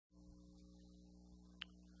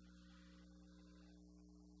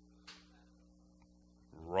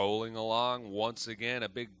rolling along once again. A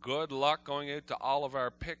big good luck going out to all of our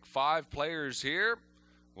Pick 5 players here.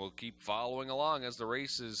 We'll keep following along as the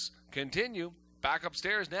races continue. Back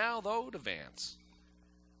upstairs now, though, to Vance.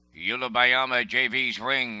 Yulabayama JV's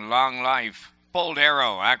Ring, Long Life, Bold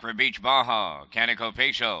Arrow, Accra Beach Baja, Canico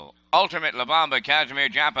Peso, Ultimate La Bamba, Casimir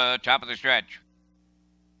Japa, top of the stretch.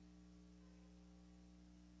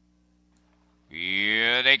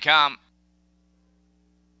 Here they come.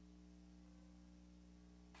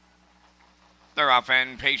 They're off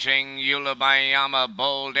and pacing. Yulabayama,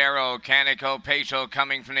 Bold Arrow, Canico Peso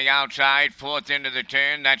coming from the outside. Fourth into the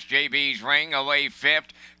turn. That's JB's Ring. Away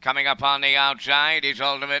fifth. Coming up on the outside is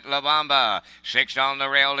Ultimate La Bamba. Sixth on the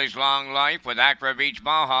rail is Long Life with Accra Beach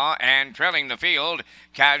Baja. And trailing the field,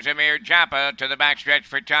 Casimir Japa to the backstretch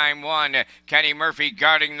for time one. Kenny Murphy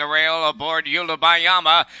guarding the rail aboard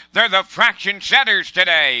Yulabayama. They're the fraction setters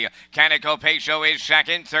today. Canico Peso is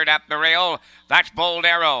second. Third up the rail, that's Bold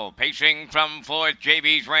Arrow. Pacing from fourth,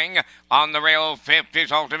 JV's Ring. On the rail, fifth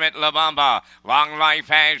is Ultimate La Bamba. Long Life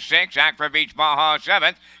has six. Accra Beach Baja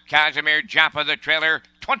seventh. Casimir Japa the trailer,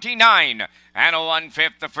 29 and a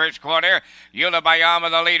 1/5 the first quarter.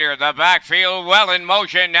 Yulabayama the leader. The backfield well in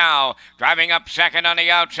motion now. Driving up second on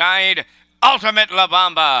the outside, Ultimate La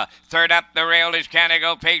Bamba. Third up the rail is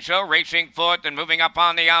Canico Peso, racing fourth and moving up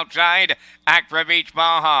on the outside, Accra Beach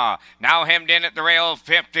Baja. Now hemmed in at the rail,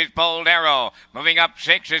 fifth is Bold Arrow. Moving up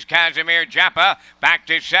sixth is Casimir Japa. Back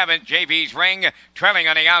to seventh, JV's Ring. Trailing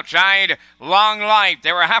on the outside, Long Life.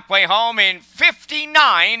 They were halfway home in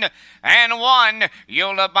 59 and 1.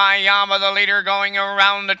 Yulabayama the leader going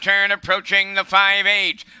around the turn, approaching the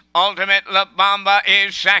 5/8. Ultimate La Bamba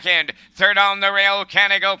is second. Third on the rail,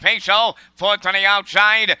 Canico Peso. Fourth on the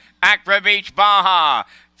outside, Accra Beach Baja.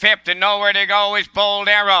 Fifth and nowhere to go is Bold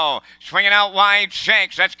Arrow. Swinging out wide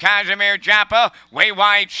sixth, that's Casimir Japa. Way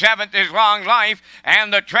wide seventh is Long Life.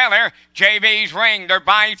 And the trailer, JV's Ring. They're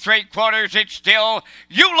by 3/4. It's still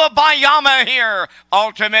Yulabayama here.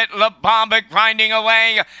 Ultimate La Bamba grinding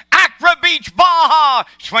away. Accra Beach Baja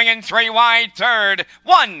swinging three wide third.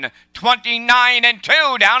 1:29 and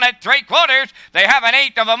 2 down at 3/4. They have an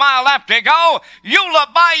eighth of a mile left to go.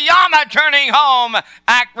 Yulabayama turning home.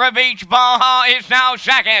 Accra Beach Baja is now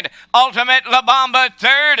second. Ultimate La Bamba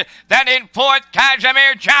third. Then in fourth,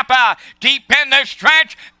 Casimir Japa. Deep in the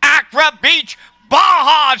stretch, Accra Beach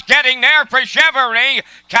Baja's getting there for Chevrolet.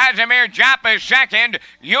 Casimir Japa second.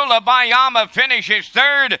 Yulabayama finishes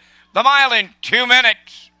third. The mile in 2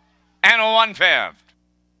 minutes and 1/5.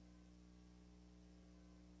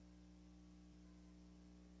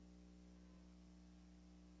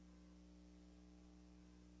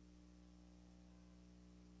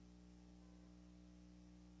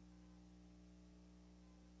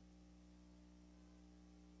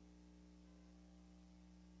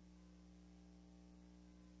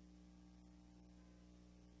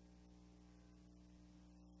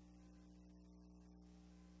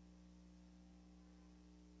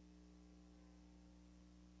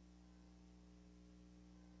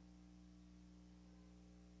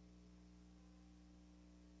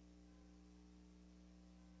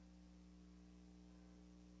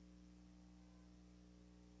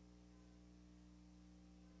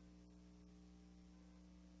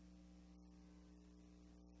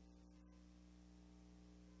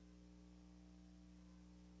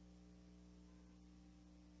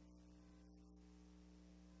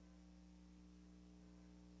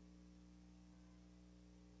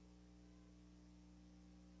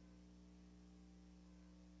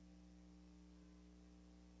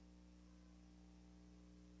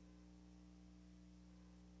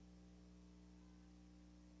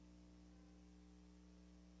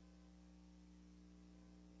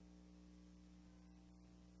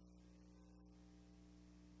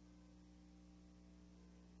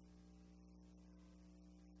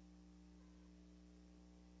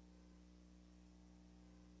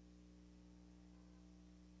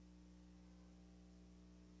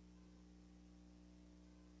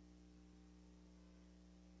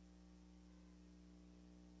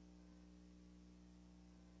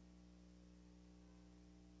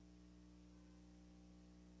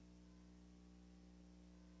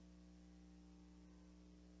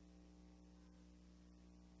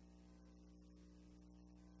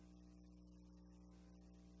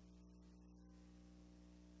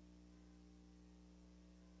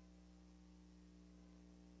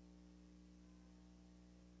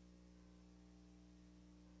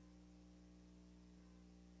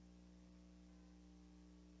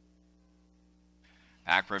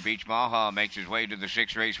 Accra Beach Baja makes his way to the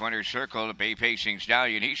six-race winner's circle. The Bay Pacing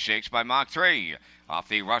Stallion, he's sixth by Mach 3. Off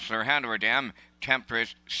the Rustler Hanover Dam,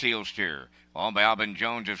 Tempest Seal Steer. Owned by Alban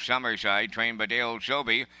Jones of Summerside, trained by Dale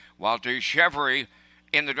Shoby. Walter Chevrolet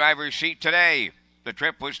in the driver's seat today. The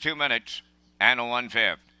trip was 2 minutes and a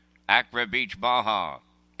 1/5. Accra Beach Baja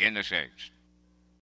in the 6th.